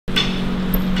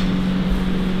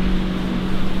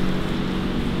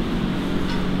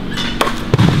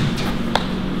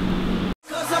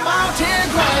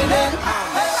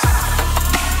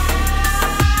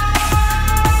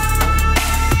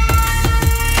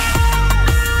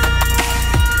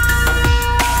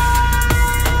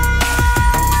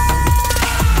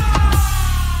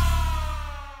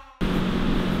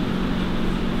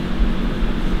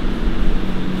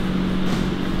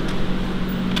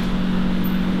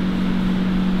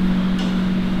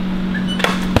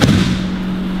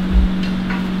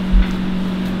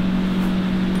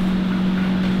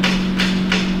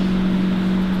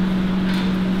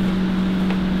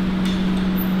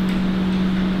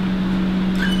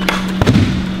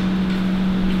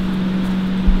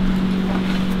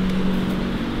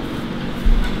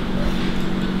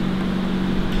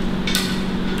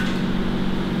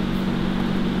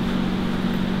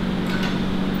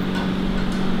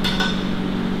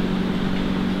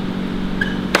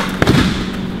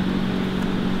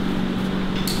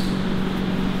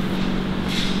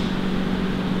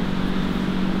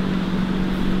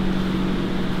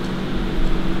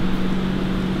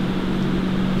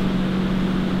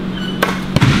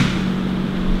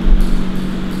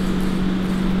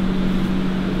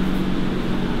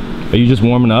Are you just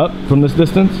warming up from this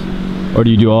distance? Or do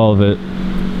you do all of it?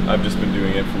 I've just been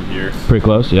doing it from here. Pretty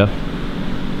close, yeah.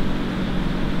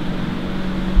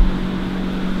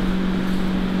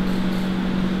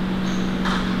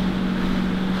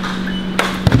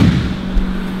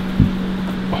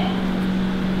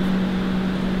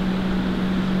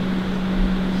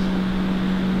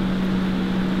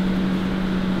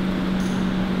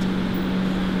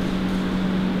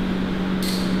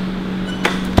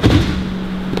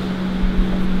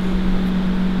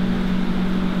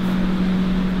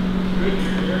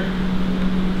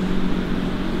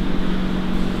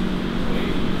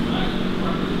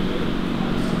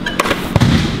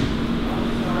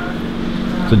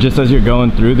 So just as you're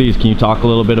going through these, can you talk a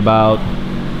little bit about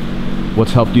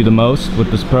what's helped you the most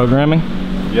with this programming?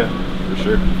 Yeah, for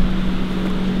sure.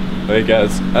 Like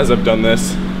as I've done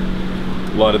this,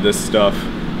 a lot of this stuff,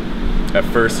 at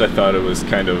first I thought it was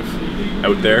kind of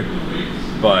out there,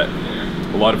 but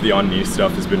a lot of the on-knee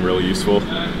stuff has been really useful.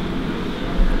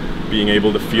 Being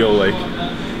able to feel like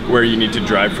where you need to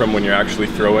drive from when you're actually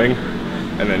throwing,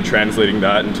 and then translating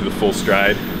that into the full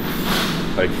stride.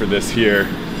 Like for this here,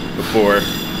 before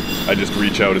I just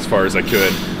reach out as far as I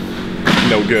could,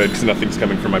 no good because nothing's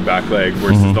coming from my back leg,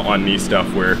 versus the on-knee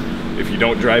stuff where if you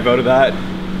don't drive out of that,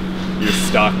 you're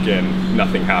stuck and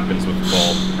nothing happens with the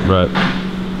ball. Right.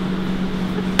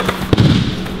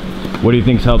 What do you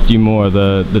think's helped you more,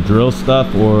 the drill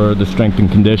stuff or the strength and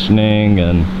conditioning?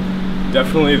 And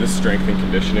definitely the strength and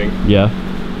conditioning. Yeah.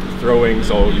 Throwing's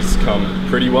always come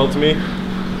pretty well to me.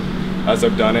 As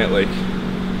I've done it, like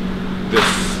this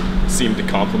seemed to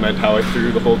complement how I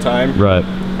threw the whole time. Right.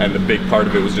 And the big part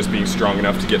of it was just being strong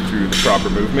enough to get through the proper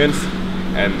movements.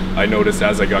 And I noticed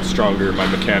as I got stronger, my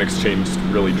mechanics changed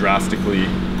really drastically,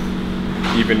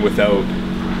 even without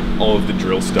all of the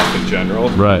drill stuff in general.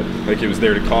 Right. Like it was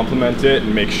there to complement it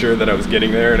and make sure that I was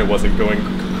getting there and it wasn't going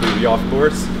completely off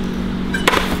course.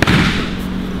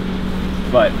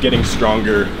 But getting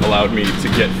stronger allowed me to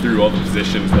get through all the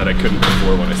positions that I couldn't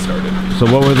before when I started. So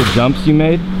what were the jumps you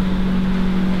made?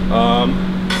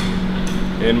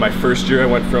 In my first year, I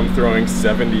went from throwing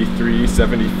 73,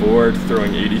 74 to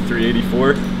throwing 83,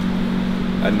 84.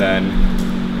 And then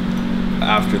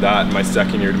after that, in my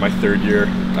second year to my third year,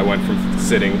 I went from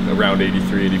sitting around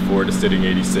 83, 84 to sitting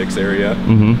 86 area.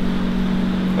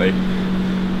 Like,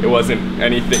 it wasn't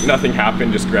anything, nothing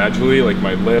happened just gradually. Like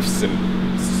my lifts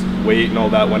and weight and all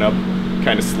that went up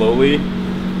kind of slowly,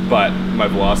 but my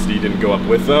velocity didn't go up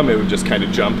with them. It would just kind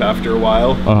of jump after a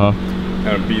while. And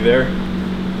it would be there.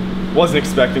 Wasn't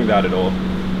expecting that at all,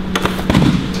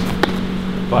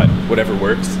 but whatever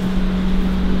works.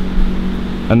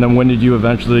 And then when did you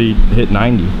eventually hit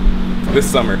 90? This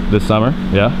summer. This summer?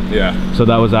 Yeah? Yeah. So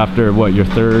that was after what, your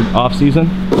third off season?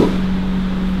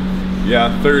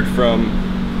 Yeah, third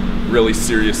from really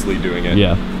seriously doing it.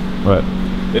 Yeah, right.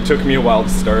 It took me a while to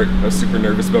start. I was super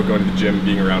nervous about going to the gym,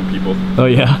 being around people. Oh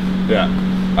yeah? Yeah.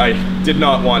 I did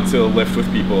not want to lift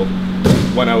with people.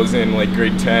 When I was in like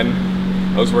grade 10,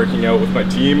 I was working out with my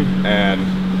team and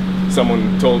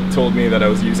someone told me that I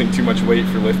was using too much weight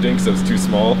for lifting because I was too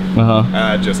small.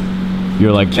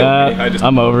 You're like,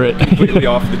 I'm over it. Completely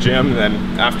off the gym. And then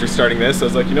after starting this, I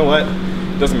was like, you know what?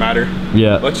 It doesn't matter.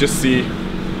 Yeah. Let's just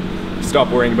stop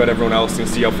worrying about everyone else and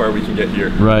see how far we can get here.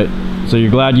 Right. So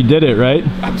you're glad you did it, right?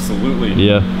 Absolutely.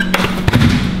 Yeah.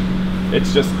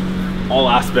 It's just all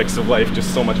aspects of life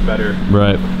just so much better.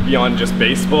 Right. Beyond just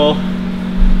baseball,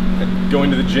 going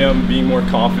to the gym, being more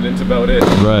confident about it.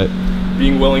 Right.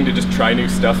 Being willing to just try new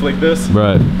stuff like this.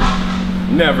 Right.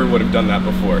 Never would have done that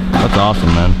before. That's awesome,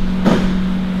 man.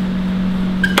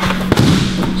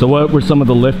 So what were some of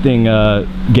the lifting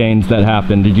gains that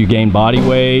happened? Did you gain body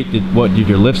weight? Did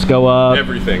your lifts go up?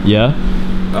 Everything. Yeah?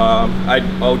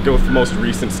 I'll go with the most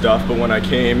recent stuff, but when I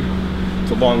came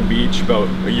to Long Beach about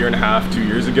a year and a half, 2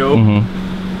 years ago,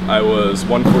 I was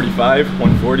 145,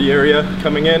 140 area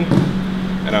coming in,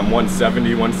 and I'm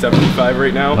 170, 175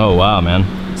 right now. Oh wow, man.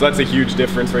 So that's a huge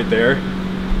difference right there.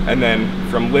 And then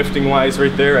from lifting wise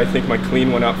right there, I think my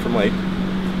clean went up from like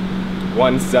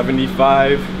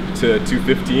 175 to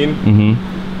 215.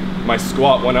 My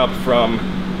squat went up from,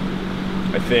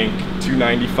 I think,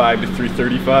 295 to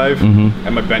 335,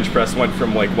 and my bench press went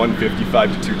from like 155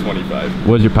 to 225.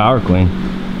 What was your power clean?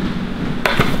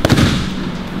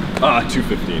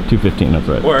 215. 215, that's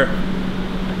right. Or,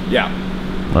 yeah.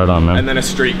 Right on, man. And then a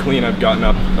straight clean, I've gotten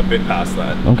up a bit past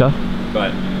that. Okay.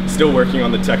 But still working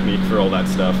on the technique for all that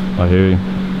stuff. I hear you.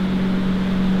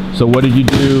 So what did you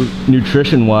do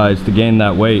nutrition-wise to gain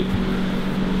that weight?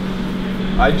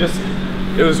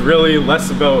 It was really less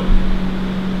about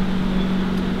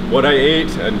what I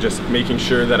ate and just making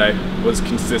sure that I was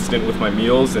consistent with my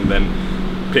meals, and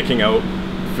then picking out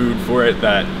food for it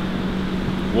that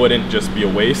wouldn't just be a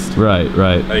waste. Right.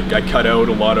 Like I cut out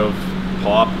a lot of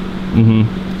pop,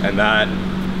 and that,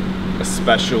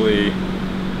 especially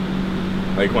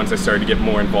like once I started to get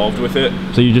more involved with it.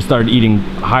 So you just started eating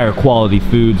higher quality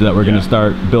foods that were going to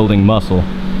start building muscle.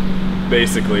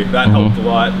 Basically, that helped a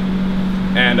lot.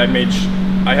 And I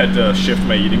had to shift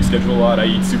my eating schedule a lot. I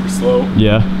eat super slow.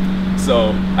 Yeah.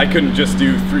 So I couldn't just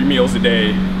do 3 meals a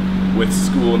day with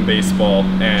school and baseball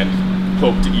and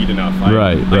hope to eat enough.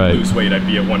 I'd lose weight. I'd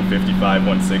be at 155,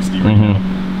 160 right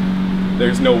now.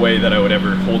 There's no way that I would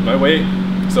ever hold my weight.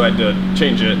 So I had to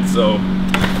change it. So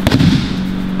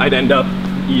I'd end up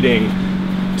eating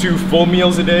 2 full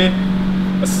meals a day,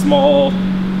 a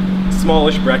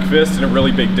smallish breakfast and a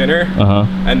really big dinner,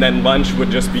 and then lunch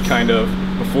would just be kind of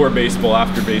before baseball,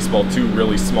 after baseball, 2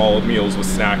 really small meals with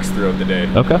snacks throughout the day.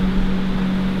 Okay.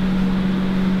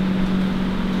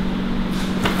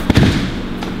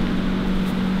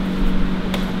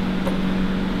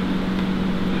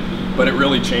 But it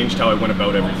really changed how I went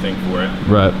about everything for it.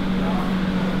 Right.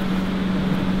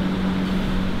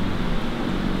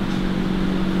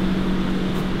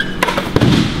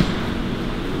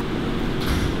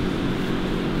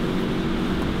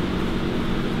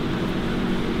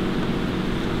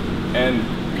 And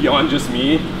beyond just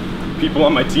me, people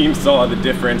on my team saw the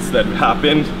difference that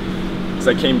happened, because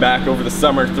I came back over the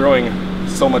summer throwing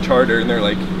so much harder, and they're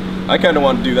like, I kind of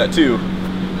want to do that too.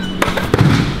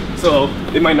 So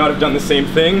they might not have done the same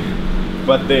thing,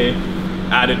 but they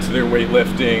added to their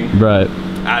weightlifting,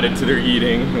 added to their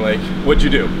eating. Like, what'd you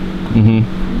do?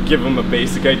 Give them a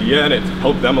basic idea, and it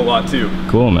helped them a lot too.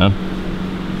 Cool, man.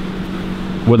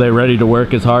 Were they ready to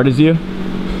work as hard as you?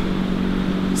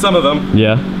 Some of them.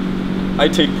 Yeah. I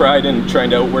take pride in trying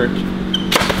to outwork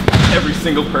every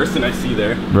single person I see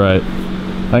there. Right.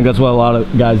 I think that's what a lot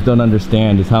of guys don't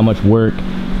understand, is how much work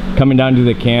coming down to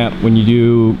the camp, when you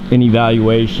do an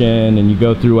evaluation and you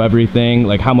go through everything,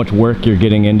 like how much work you're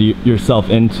getting into yourself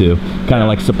into, kind of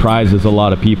like surprises a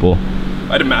lot of people.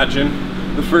 I'd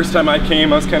imagine. The first time I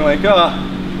came, I was kind of like,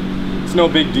 it's no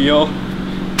big deal.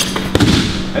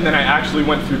 And then I actually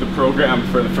went through the program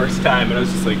for the first time, and I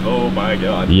was just like, oh my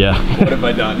God. Yeah. What have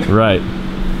I done? Right.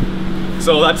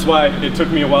 So that's why it took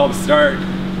me a while to start.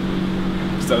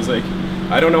 Because I was like,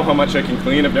 I don't know how much I can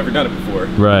clean. I've never done it before.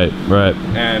 Right.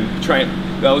 And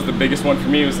that was the biggest one for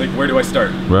me. It was like, where do I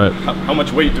start? Right. How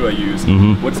much weight do I use?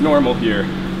 What's normal here?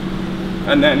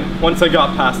 And then once I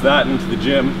got past that into the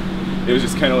gym, it was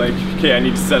just kind of like, okay, I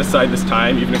need to set aside this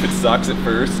time, even if it sucks at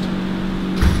first.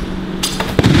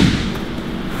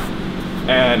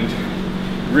 And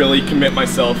really commit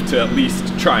myself to at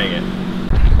least trying it.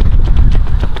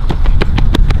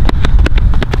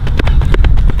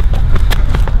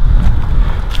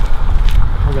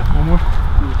 I got one more.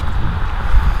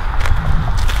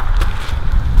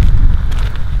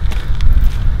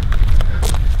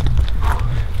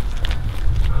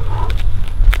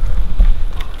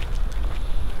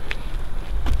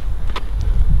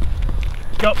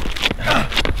 Go.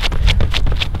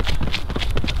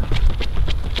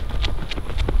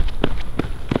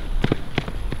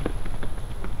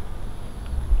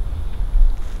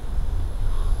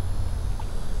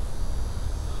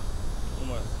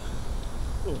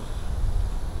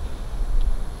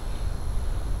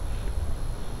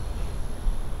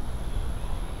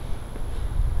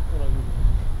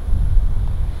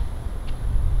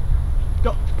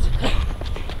 Go.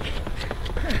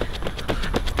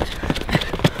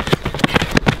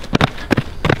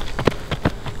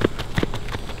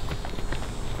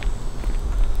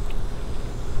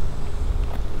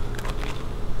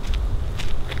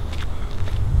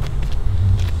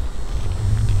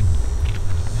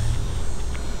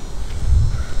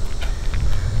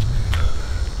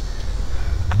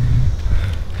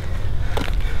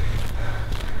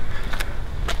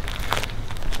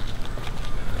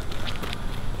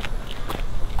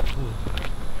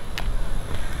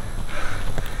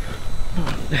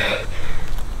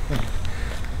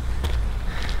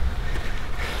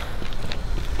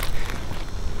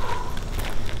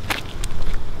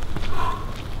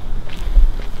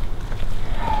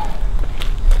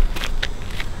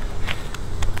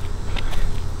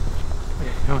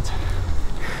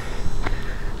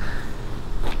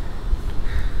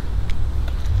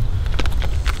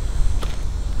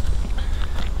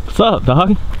 What's up,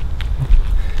 dog?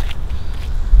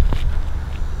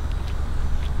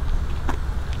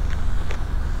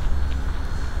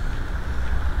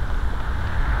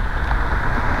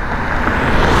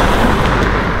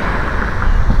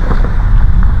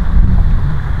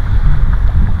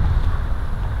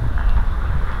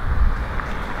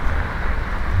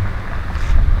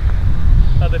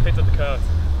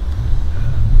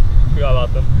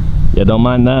 don't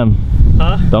mind them.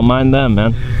 Huh? Don't mind them,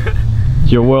 man.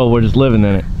 It's your world, we're just living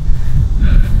in it.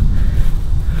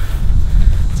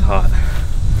 It's hot.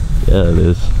 Yeah, it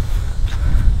is.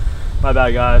 My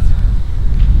bad, guys.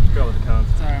 Go with the cones.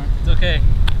 It's alright. It's okay.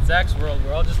 Zach's world,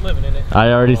 we're all just living in it.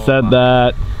 I already said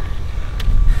that.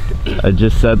 I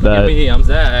just said Look at that. me, I'm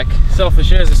Zach.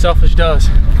 Selfish is as selfish does.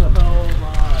 Oh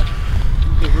my.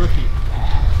 The rookie.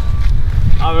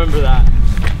 I remember that.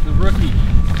 The rookie.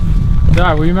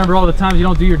 Alright, we remember all the times you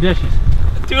don't do your dishes.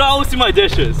 Dude, I always do my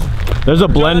dishes. There's a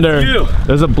blender.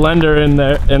 There's a blender in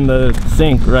there in the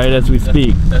sink right as we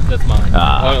speak. That's mine.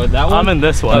 Oh, that one? I'm in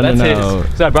this one. No, That's no.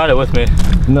 his. So I brought it with me.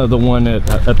 No, the one at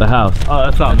the house. Oh,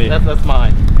 that's not me. That's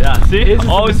mine. Yeah, see?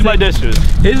 Always do my dishes.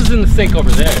 His is in the sink over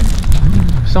there.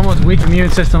 Someone's weak immune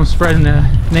system spreading the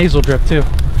nasal drip too.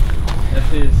 That's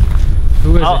his.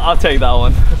 Who is it? I'll take that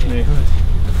one. That's me.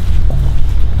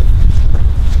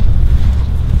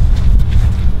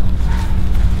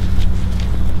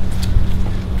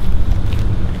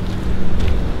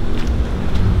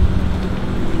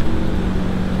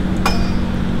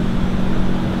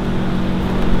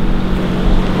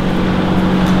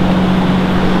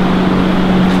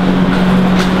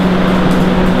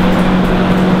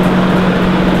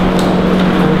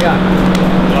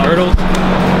 Turtles.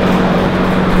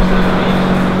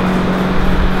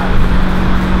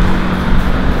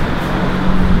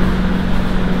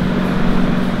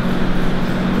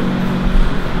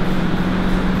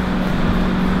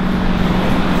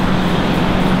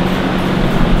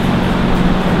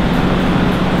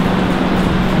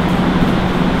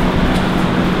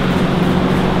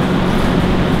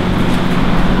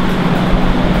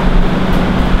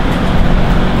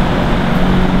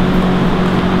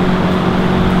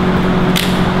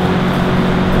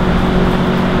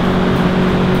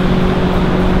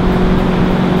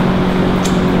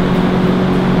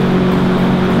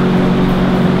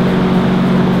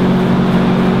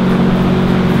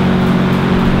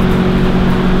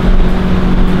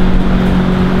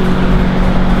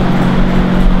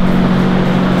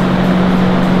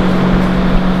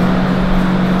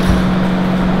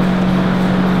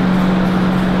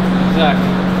 Zach,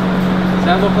 does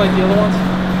that look like the other ones?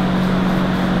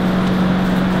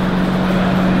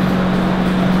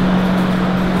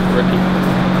 Rookie.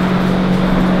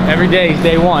 Every day is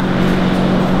day one.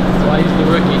 That's why he's the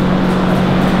rookie.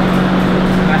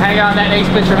 I hang out in that ace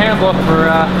pitcher handbook for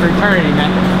eternity, man.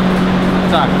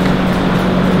 What's up?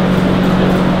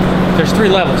 There's 3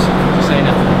 levels, just so you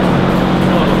know.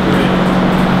 Level 3.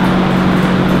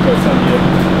 Goes on you.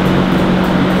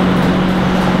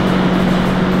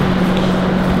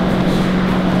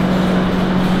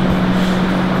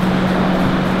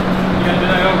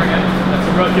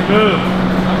 Rookie move.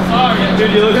 I'm sorry.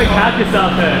 Dude, you look like Cactus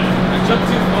out there. I jumped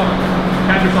too far.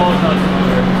 Cactus always not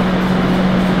familiar.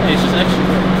 Hey, it's just extra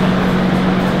good.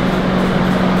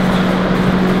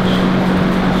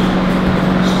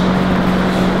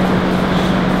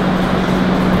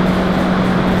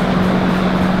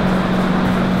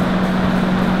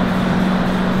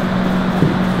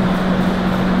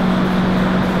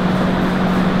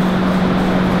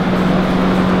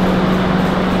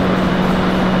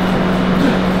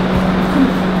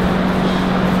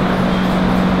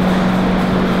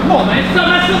 Come on, man, stop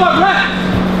messing up my breath!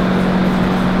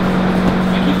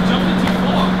 I keep jumping too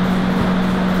far.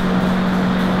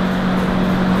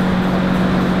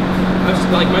 I just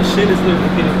like my shit is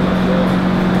literally getting fucked up.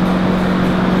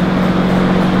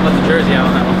 Left the jersey out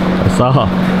on that one. I saw.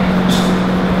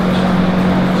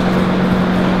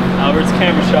 Albert's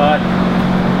camera shot.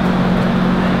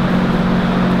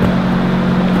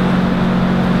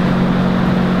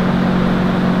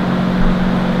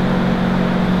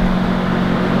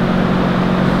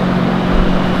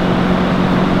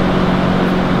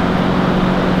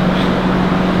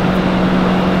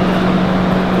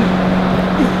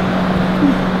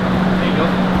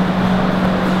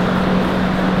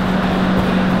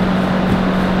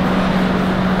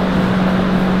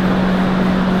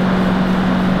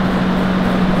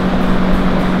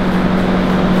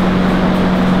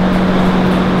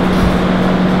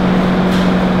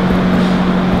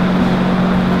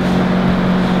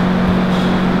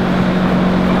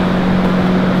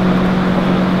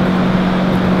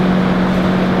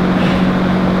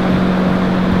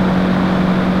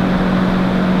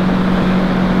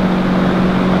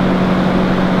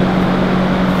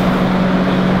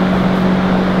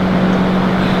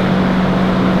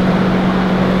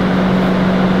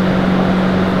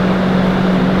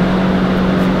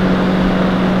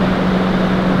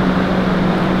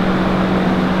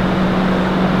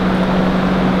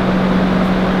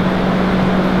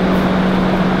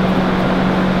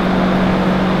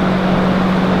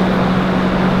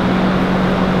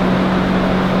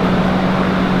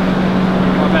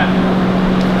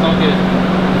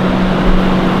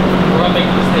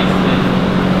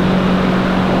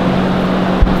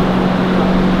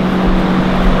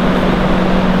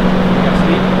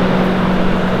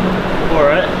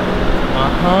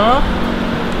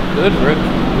 Good, Rick.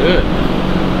 Good.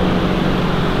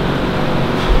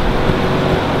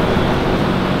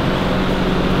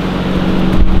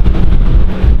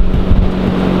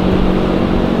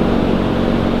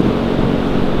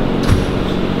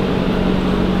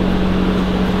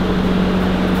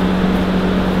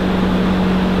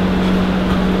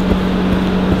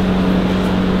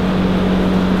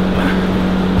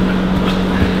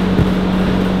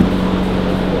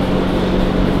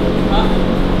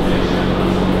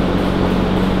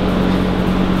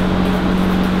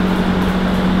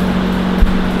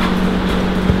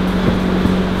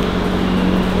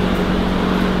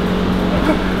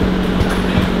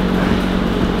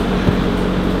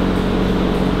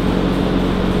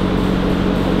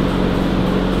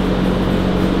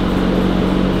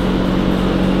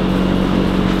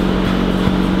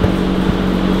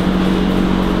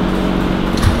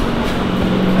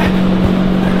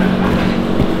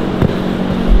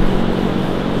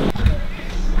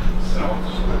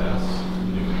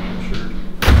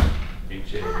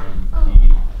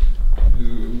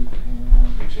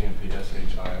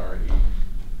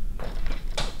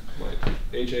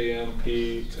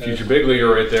 H-A-M-P. Future big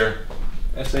leaguer right there.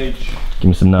 S-H. Give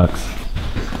me some nucks.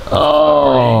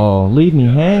 Oh, leave me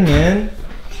hanging.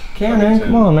 Cannon,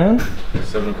 come on, man.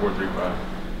 7435.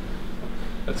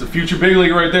 That's a future big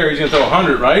leaguer right there. He's gonna throw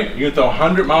 100, right? You gonna throw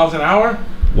 100 miles an hour?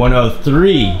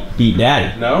 103, beat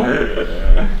daddy. No?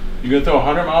 You gonna throw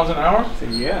 100 miles an hour? I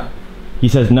said, yeah. He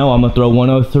says, no, I'm gonna throw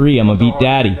 103, I'm gonna beat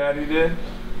daddy. Daddy did?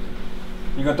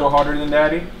 You gonna throw harder than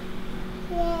daddy?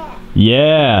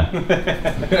 Yeah. What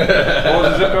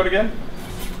was the zip code again?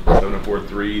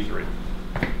 7433.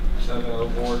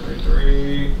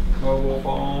 70433, mobile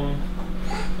phone.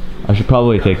 I should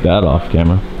probably take that off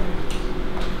camera.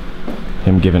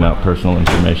 Him giving out personal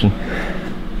information.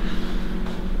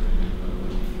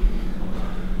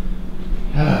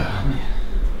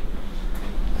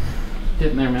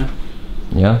 Getting there, man.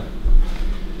 Yeah?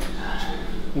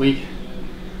 Week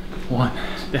 1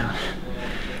 down.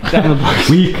 Down the box.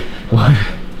 Week 1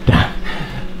 down.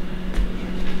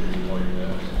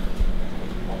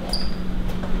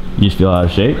 You just feel out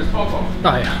of shape? Oh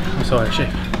yeah, I'm so out of shape.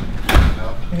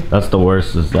 That's the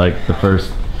worst, is like the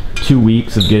first 2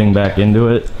 weeks of getting back into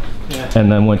it. Yeah.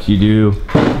 And then once you do,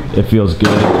 it feels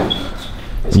good.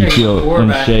 You feel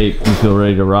in shape, you feel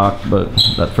ready to rock, but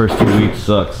that first 2 weeks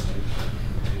sucks.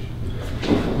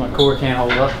 My core can't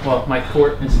hold up. Well, my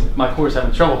core's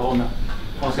having trouble holding up.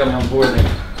 Almost got me on the board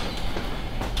there.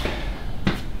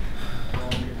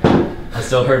 I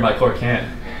still heard my core can't.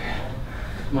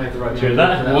 Might have to write me Hear on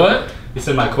that? the board for What? You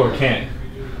said my core can't.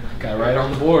 Got right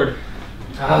on the board.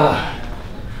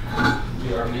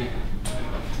 BRB.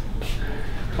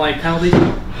 Plank penalty.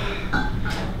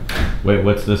 Wait,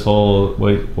 what's this whole,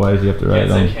 wait, why does he have to write it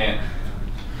Can't on? say can't.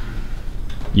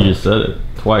 You just said it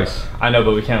twice. I know,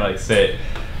 but we can't like say it.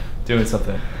 Doing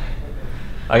something.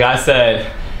 Like I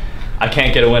said, I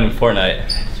can't get a win in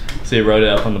Fortnite. So you wrote it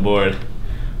up on the board.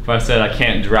 If I said I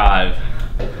can't drive,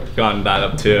 gone that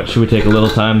up too. Should we take a little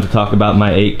time to talk about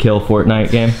my 8-kill Fortnite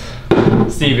game?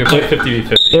 Steve, you're playing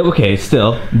 50v50. Okay,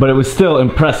 still, but it was still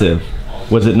impressive,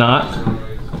 was it not?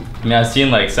 I mean, I've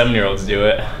seen like 7-year-olds do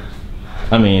it.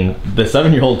 I mean, the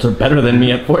 7-year-olds are better than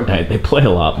me at Fortnite. They play a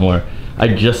lot more. I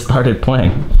just started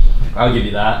playing. I'll give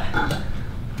you that.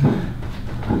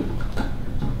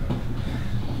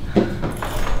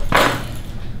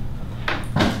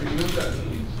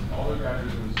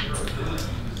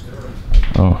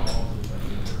 Oh.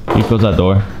 Can you close that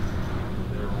door?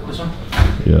 This one?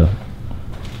 Yeah.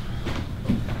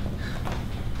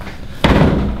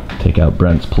 Take out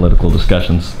Brent's political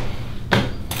discussions.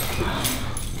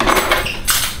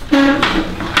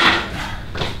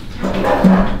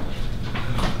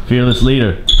 Fearless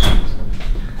leader.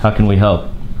 How can we help?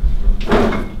 I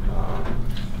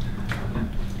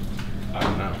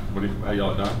don't know. What do you, how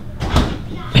y'all done?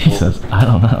 He says, I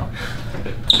don't know.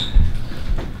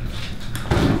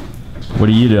 What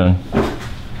are you doing?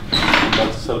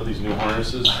 About to set up these new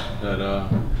harnesses that,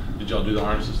 did y'all do the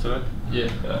harnesses today? Yeah.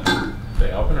 They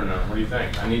helping or no? What do you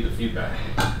think? I need the feedback.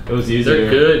 It was easier. They're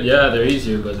good, yeah, they're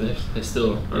easier, but they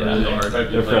still are really hard.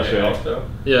 They're frustrating. Though?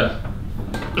 Yeah.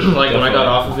 Like when I got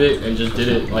off of it and just did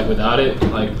it like without it,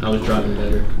 like I was driving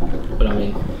better. But I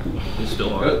mean, it's still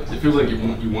hard. It feels like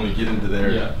you want to get into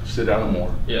there, Yeah. sit down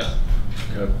more. Yeah.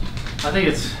 Good. I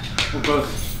think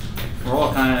we're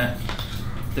all kind of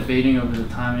debating over the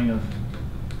timing of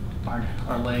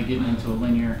our leg getting into a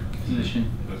linear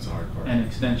position That's the hard part. and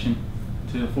extension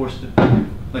to force it.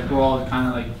 Like we're all kind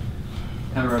of like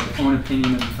have our own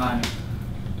opinion of the timing.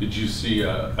 Did you see,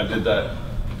 I did that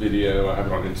video, I have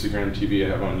it on Instagram TV, I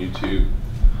have it on YouTube,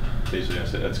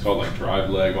 basically that's called like drive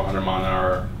leg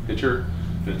 100-mile-an-hour pitcher.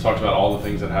 And it talks about all the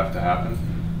things that have to happen.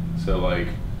 So like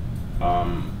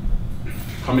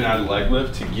coming out of leg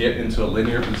lift to get into a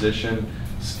linear position,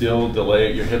 still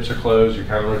delay, your hips are closed, you're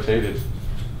counter rotated.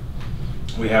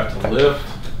 We have to lift,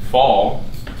 fall,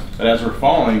 but as we're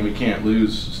falling, we can't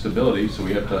lose stability, so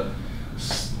we have to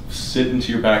sit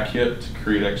into your back hip to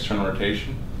create external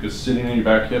rotation. Because sitting in your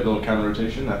back hip, a little counter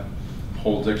rotation, that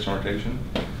holds external rotation.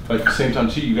 But at the same time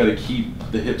too, you got to keep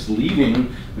the hips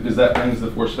leading because that brings the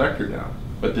force vector down.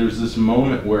 But there's this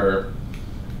moment where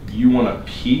you want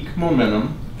to peak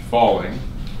momentum falling.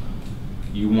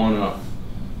 You want to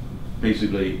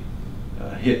basically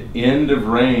hit end of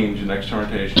range and external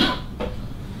rotation.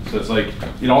 So it's like,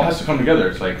 it all has to come together.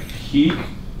 It's like peak,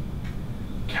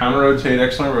 counter rotate,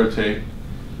 external rotate,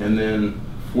 and then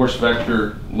force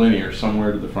vector linear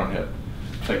somewhere to the front hip.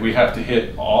 It's like we have to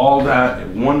hit all that at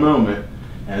one moment,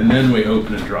 and then we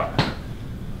open and drop.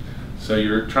 So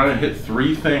you're trying to hit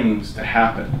 3 things to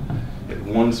happen at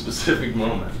one specific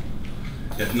moment.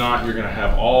 If not, you're going to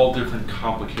have all different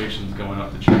complications going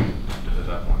up the chain at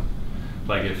that point.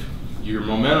 Like if your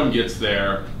momentum gets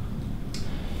there,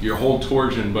 your whole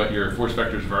torsion, but your force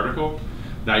vector is vertical,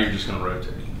 now you're just going to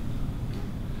rotate.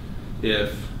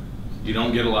 If you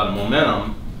don't get a lot of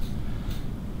momentum,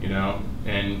 you know,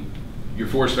 and your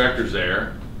force vector's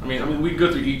there, I mean, we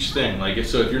go through each thing. Like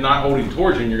if you're not holding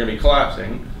torsion, you're going to be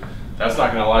collapsing. That's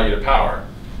not going to allow you to power.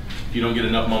 If you don't get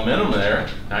enough momentum there,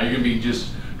 now you're going to be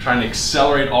just trying to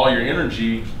accelerate all your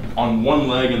energy on one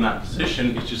leg in that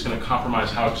position. It's just going to compromise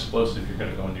how explosive you're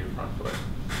going to go into your front foot.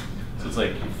 So it's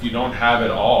like if you don't have it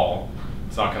all,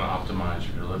 it's not going to optimize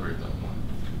your delivery at that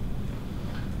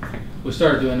point. We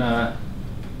started doing like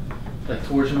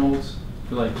torsion holds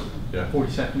for like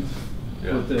 40 seconds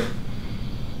with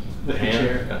the hand,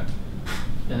 chair. Yeah.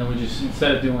 And then we just,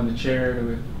 instead of doing the chair,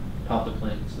 we pop the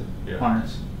plates, the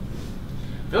harness.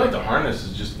 I feel like the harness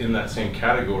is just in that same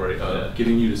category of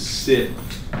getting you to sit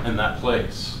in that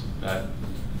place. That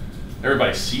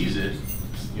everybody sees it.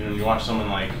 You know, you watch someone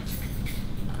like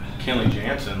Kenley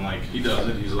Jansen, like he does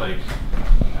it. He's like,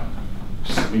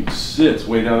 he sits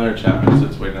way down there. Chapman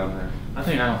sits way down there. I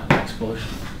think I don't have explosion.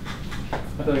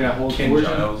 I feel like I hold Ken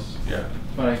torsion, Giles, yeah.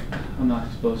 but I'm not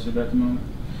explosive at the moment.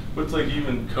 But it's like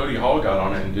even Cody Hall got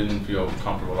on it and didn't feel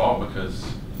comfortable at all because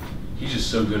he's just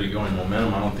so good at going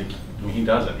momentum. I don't think, he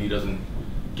doesn't. He doesn't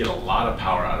get a lot of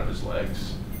power out of his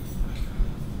legs.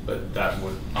 But that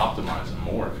would optimize him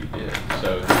more if he did.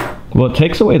 So. Well, it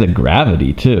takes away the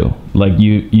gravity too. Like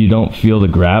you don't feel the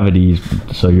gravity,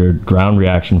 so your ground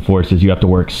reaction forces, you have to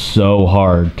work so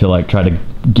hard to like try to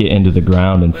get into the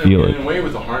ground and feel it. In a way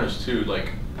with the harness too,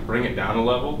 like bring it down a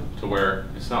level to where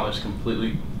it's not just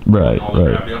completely all the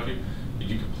gravity off you.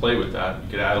 You could play with that. You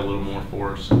could add a little more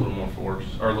force, or a little more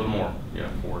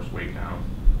force, weight down.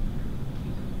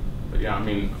 But yeah, I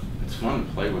mean, it's fun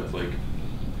to play with. Like,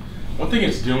 one thing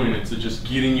it's doing, it's just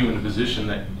getting you in a position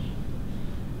that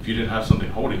if you didn't have something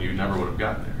holding you, never would have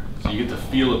gotten there. So you get to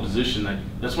feel a position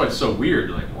that's why it's so weird.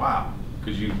 You're like, wow,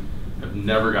 because you have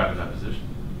never gotten in that position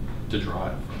to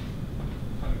drive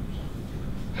from.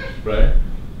 Right?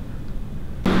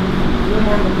 You're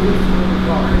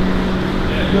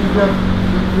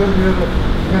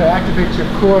going to activate your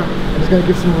core, and it's going to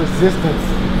give some resistance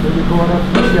when you're going up.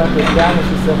 You have to balance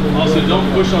yourself. Also,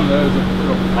 don't push on those.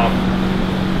 It'll pop.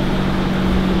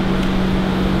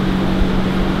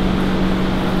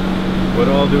 What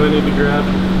all do I need to grab?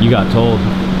 You got told.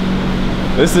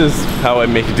 This is how I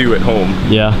make do at home.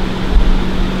 Yeah.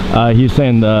 He's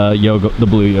saying the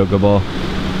blue yoga ball.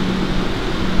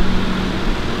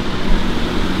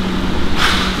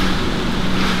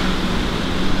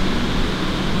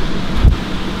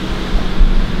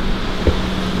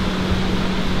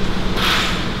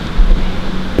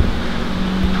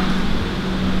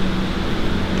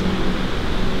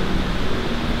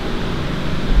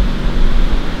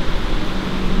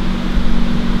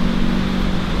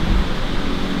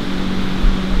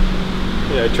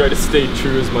 Yeah, I try to stay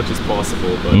true as much as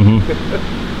possible, but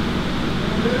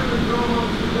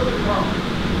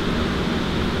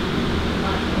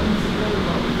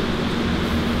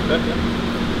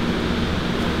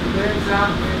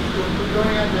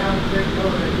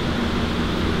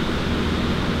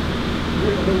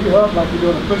You're up like you're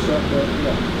doing a push-up, but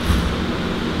yeah.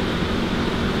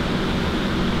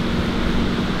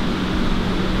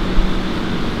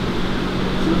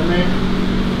 See what I mean?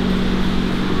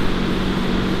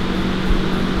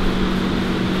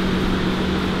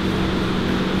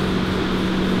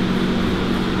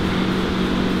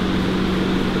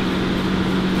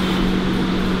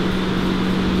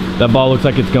 That ball looks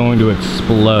like it's going to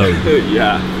explode.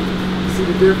 yeah. see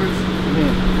the difference?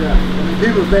 Yeah. I mean,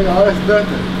 people think, oh, that's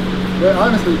nothing. But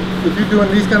honestly, if you're doing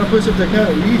these kind of push-ups, they're kind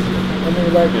of easier. I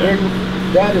mean, like,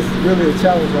 that is really a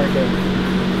challenge right there.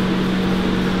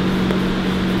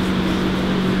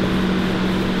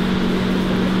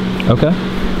 Okay.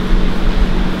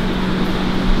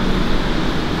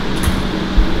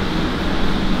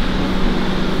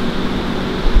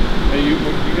 Hey, you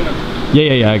gonna?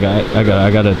 Yeah. I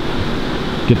gotta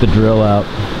get the drill out.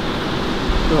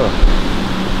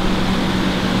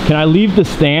 Can I leave the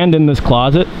stand in this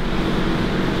closet?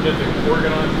 Get the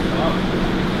organized up.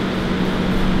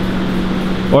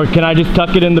 Or can I just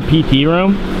tuck it in the PT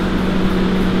room?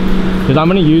 Because I'm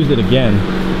gonna use it again.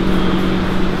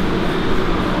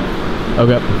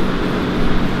 Okay.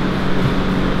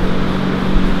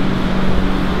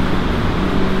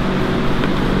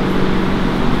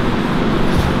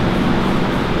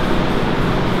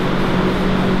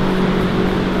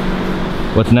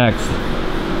 What's next?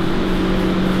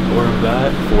 More of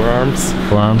that. Forearms.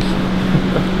 Forearms.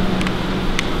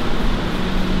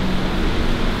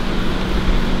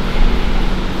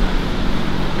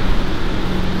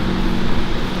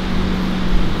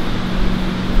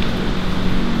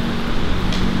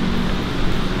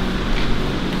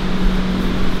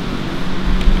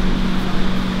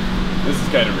 This is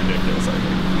kind of ridiculous, I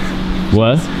think.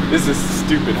 What? This is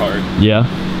stupid hard. Yeah.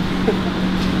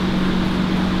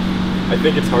 I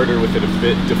think it's harder with it a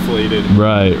bit deflated.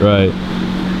 Right.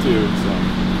 Too, so.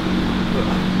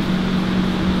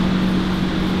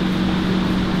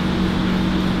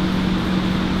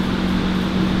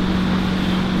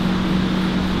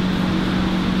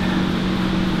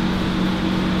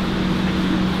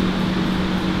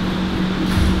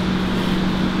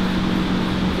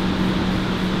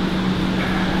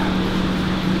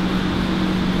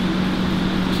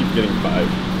 Keep getting 5.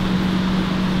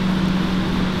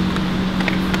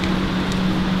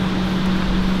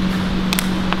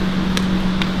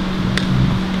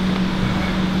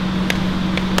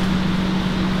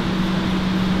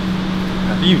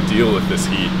 How do you deal with this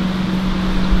heat?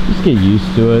 Just get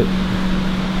used to it.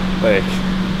 Like,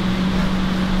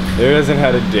 there hasn't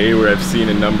had a day where I've seen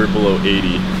a number below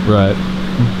 80. Right.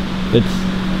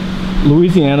 It's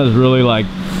Louisiana's really like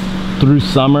through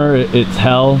summer it's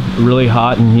hell, really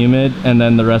hot and humid, and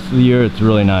then the rest of the year it's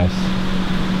really nice.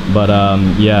 But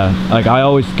yeah, like I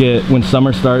always get when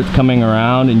summer starts coming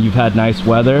around and you've had nice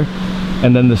weather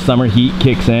and then the summer heat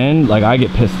kicks in, like I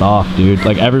get pissed off, dude.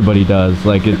 Like everybody does.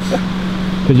 Like it's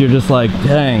because you're just like,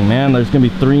 dang man, there's gonna be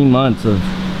 3 months of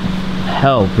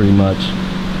hell pretty much.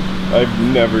 I've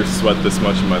never sweat this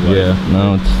much in my life. Yeah,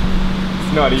 no, it's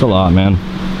not it's even a lot, man.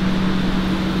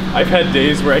 I've had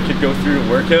days where I could go through a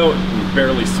workout and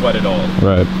barely sweat at all.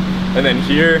 Right. And then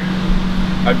here,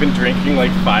 I've been drinking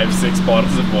like 5-6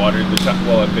 bottles of water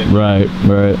while I've been Right.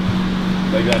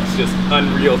 Like that's just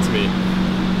unreal to me.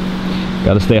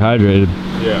 Gotta stay hydrated.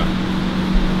 Yeah.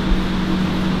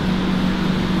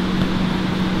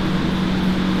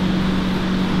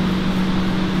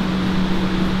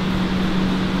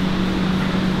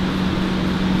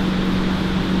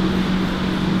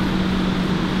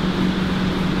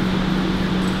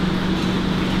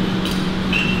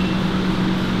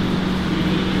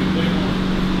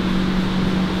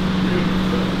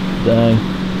 Dang.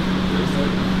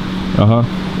 Uh-huh.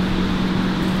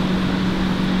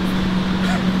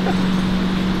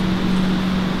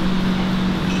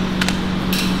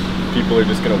 People are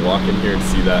just gonna walk in here and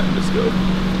see that and just go.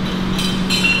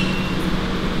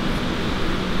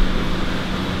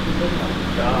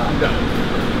 I'm done.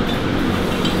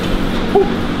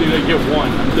 Dude, I get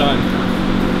 1. I'm done.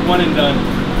 1 and done.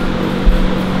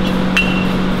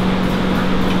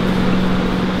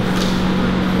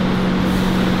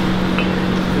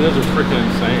 Those are freaking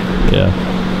insane. Yeah.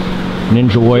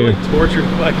 Ninja Warrior. Like torture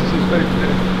devices right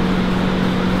there.